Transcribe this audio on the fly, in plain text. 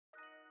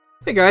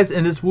Hey guys,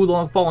 in this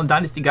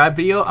WoLongFallenDynasty guide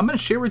video, I'm going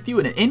to share with you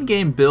an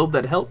in-game build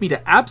that helped me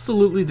to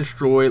absolutely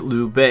destroy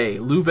LIU BEI.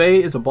 LIU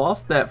BEI is a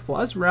boss that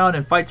flies around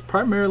and fights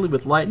primarily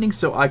with lightning,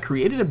 so I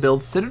created a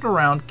build centered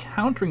around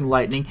countering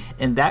lightning,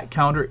 and that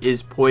counter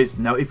is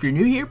poison. Now, if you're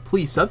new here,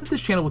 please sub to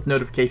this channel with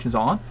notifications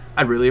on.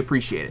 I'd really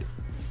appreciate it.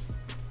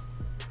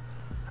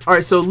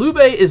 Alright, so LIU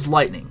BEI is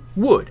lightning,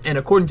 wood, and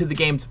according to the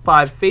game's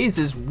 5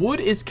 phases, wood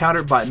is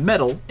countered by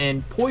metal,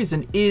 and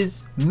poison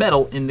is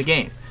metal in the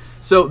game.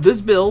 So this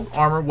build,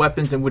 armor,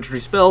 weapons, and witchery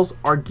spells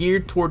are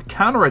geared toward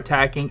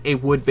counterattacking a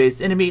wood-based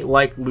enemy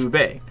like LIU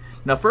BEI.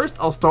 Now first,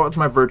 I'll start with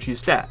my virtue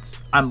stats.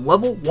 I'm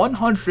level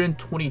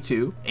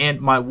 122, and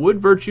my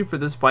wood virtue for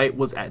this fight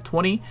was at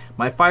 20,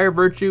 my fire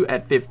virtue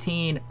at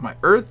 15, my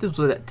earth was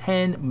at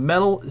 10,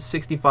 metal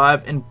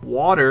 65, and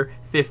water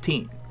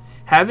 15.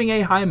 Having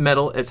a high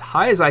metal, as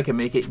high as I can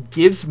make it,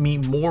 gives me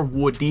more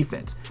wood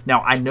defense.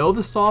 Now, I know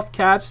the soft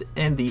caps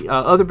and the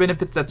other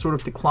benefits that sort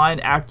of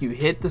decline after you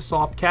hit the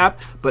soft cap,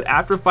 but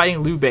after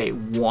fighting LIU BEI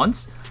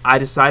once, I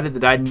decided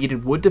that I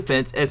needed wood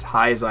defense as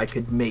high as I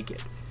could make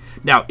it.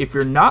 Now, if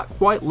you're not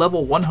quite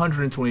level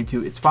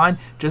 122, it's fine.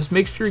 Just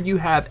make sure you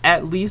have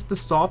at least the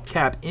soft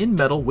cap in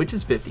metal, which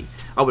is 50.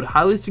 I would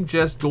highly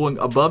suggest going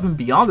above and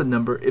beyond the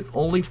number, if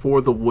only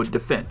for the wood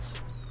defense.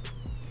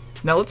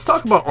 Now let's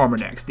talk about armor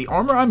next. The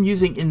armor I'm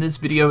using in this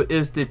video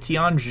is the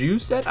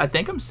Xuanwu set. I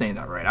think I'm saying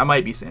that right. I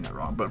might be saying that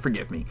wrong, but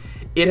forgive me.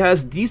 It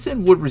has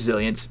decent wood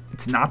resilience.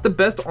 It's not the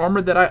best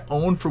armor that I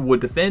own for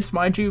wood defense,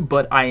 mind you,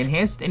 but I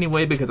enhanced it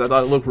anyway because I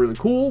thought it looked really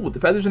cool with the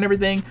feathers and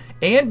everything,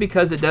 and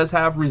because it does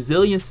have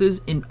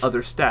resiliences in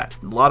other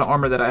stats. A lot of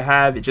armor that I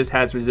have, it just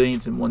has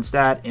resilience in one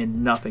stat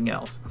and nothing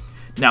else.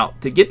 Now,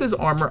 to get this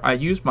armor, I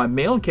used my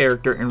male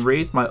character and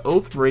raised my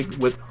oath rank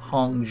with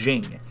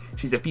Hongjing.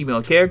 She's a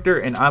female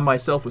character, and I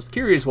myself was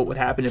curious what would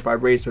happen if I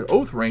raised her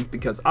oath rank,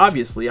 because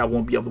obviously I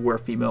won't be able to wear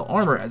female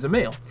armor as a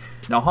male.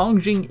 Now,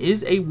 Hongjing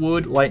is a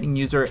wood lightning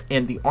user,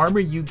 and the armor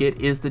you get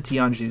is the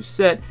Xuanwu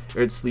set,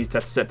 or at least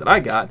that's the set that I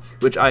got,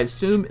 which I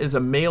assume is a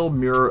male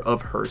mirror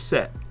of her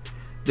set.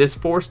 This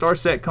 4-star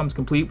set comes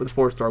complete with a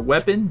 4-star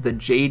weapon, the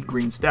Jade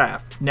Green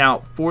Staff. Now,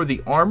 for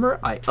the armor,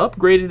 I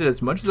upgraded it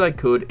as much as I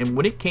could, and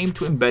when it came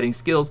to embedding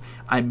skills,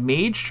 I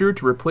made sure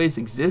to replace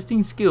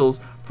existing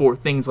skills for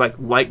things like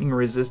lightning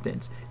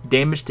resistance,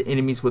 damage to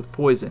enemies with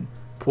poison,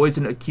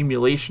 poison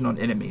accumulation on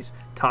enemies,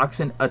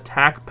 toxin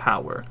attack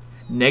power,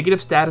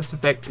 negative status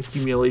effect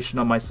accumulation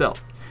on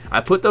myself.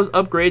 I put those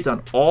upgrades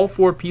on all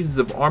 4 pieces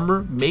of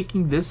armor,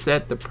 making this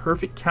set the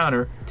perfect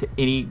counter to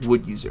any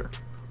wood user.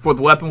 For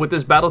the weapon with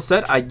this battle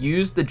set, I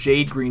used the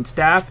Jade Green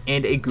Staff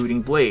and a Gooting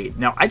Blade.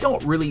 Now, I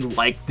don't really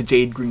like the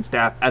Jade Green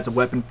Staff as a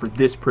weapon for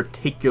this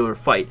particular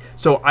fight,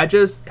 so I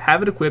just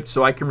have it equipped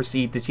so I can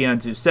receive the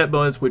Xuanwu set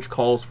bonus, which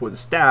calls for the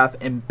staff,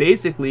 and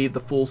basically the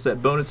full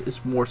set bonus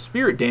is more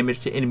spirit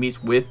damage to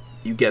enemies with,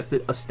 you guessed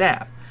it, a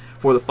staff.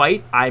 For the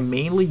fight, I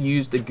mainly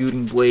used the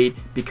Gooting Blade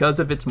because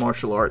of its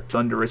martial art,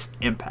 Thunderous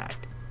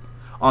Impact.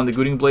 On the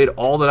Gooting Blade,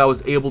 all that I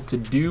was able to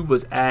do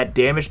was add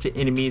damage to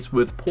enemies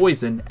with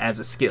poison as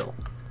a skill.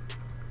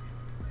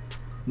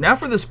 Now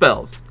for the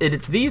spells,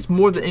 it's these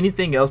more than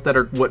anything else that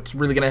are what's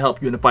really going to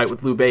help you in the fight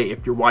with LIU BEI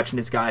if you're watching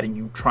this guide and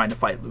you're trying to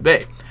fight LIU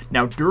BEI.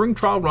 Now during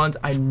trial runs,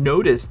 I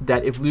noticed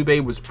that if LIU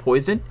BEI was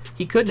poisoned,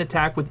 he couldn't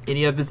attack with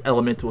any of his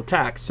elemental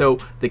attacks, so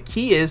the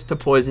key is to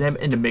poison him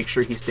and to make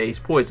sure he stays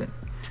poisoned.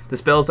 The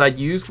spells I'd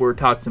use were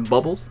Toxin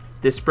Bubbles.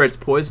 This spreads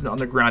poison on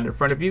the ground in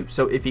front of you,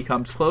 so if he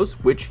comes close,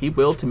 which he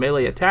will to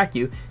melee attack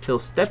you, he'll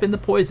step in the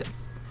poison.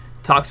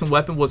 Toxin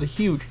Weapon was a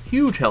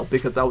huge help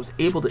because I was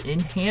able to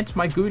enhance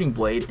my Gooting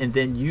Blade and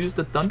then use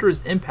the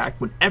Thunderous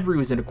Impact whenever he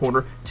was in a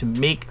corner to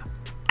make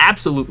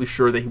absolutely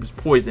sure that he was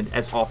poisoned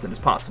as often as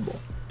possible.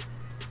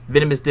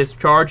 Venomous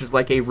Discharge is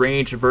like a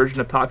ranged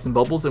version of Toxin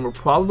Bubbles and will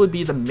probably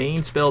be the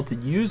main spell to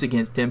use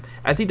against him,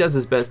 as he does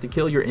his best to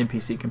kill your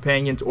NPC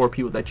companions or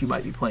people that you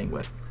might be playing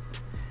with.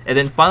 And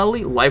then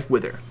finally, Life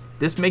Wither.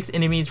 This makes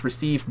enemies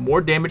receive more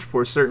damage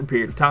for a certain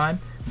period of time.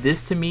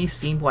 This to me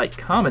seemed like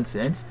common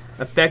sense.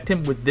 Affect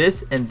him with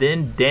this, and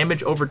then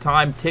damage over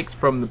time ticks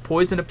from the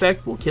poison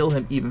effect will kill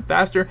him even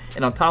faster,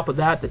 and on top of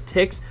that, the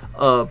ticks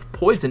of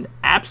poison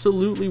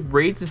absolutely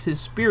raises his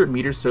spirit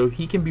meter so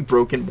he can be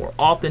broken more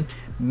often,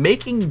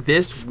 making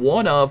this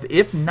one of,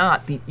 if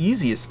not the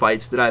easiest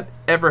fights that I've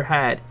ever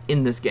had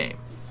in this game.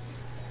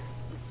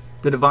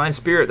 The divine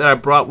spirit that I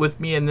brought with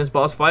me in this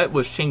boss fight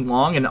was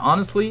Qinglong, and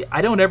honestly,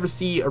 I don't ever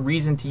see a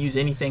reason to use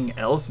anything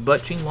else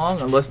but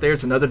Qinglong unless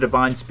there's another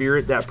divine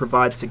spirit that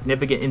provides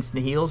significant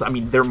instant heals. I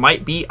mean, there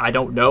might be, I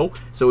don't know,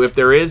 so if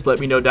there is, let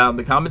me know down in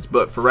the comments,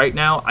 but for right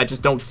now, I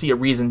just don't see a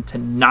reason to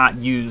not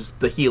use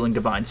the healing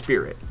divine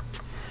spirit.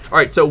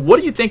 Alright, so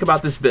what do you think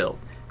about this build?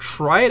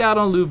 Try it out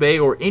on LIU BEI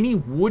or any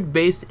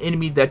wood-based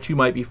enemy that you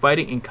might be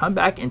fighting and come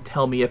back and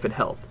tell me if it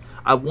helped.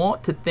 I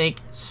want to thank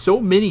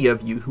so many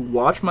of you who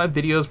watch my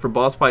videos for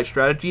boss fight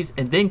strategies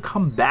and then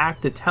come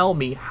back to tell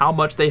me how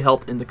much they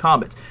helped in the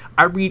comments.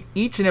 I read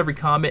each and every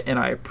comment and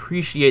I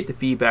appreciate the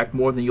feedback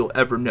more than you'll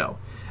ever know.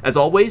 As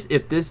always,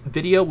 if this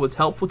video was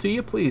helpful to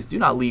you, please do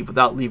not leave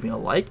without leaving a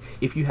like.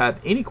 If you have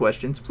any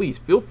questions, please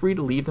feel free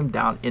to leave them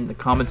down in the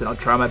comments and I'll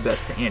try my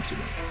best to answer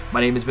them.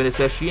 My name is Ventus.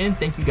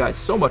 Thank you guys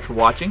so much for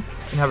watching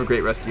and have a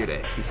great rest of your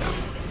day. Peace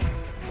out.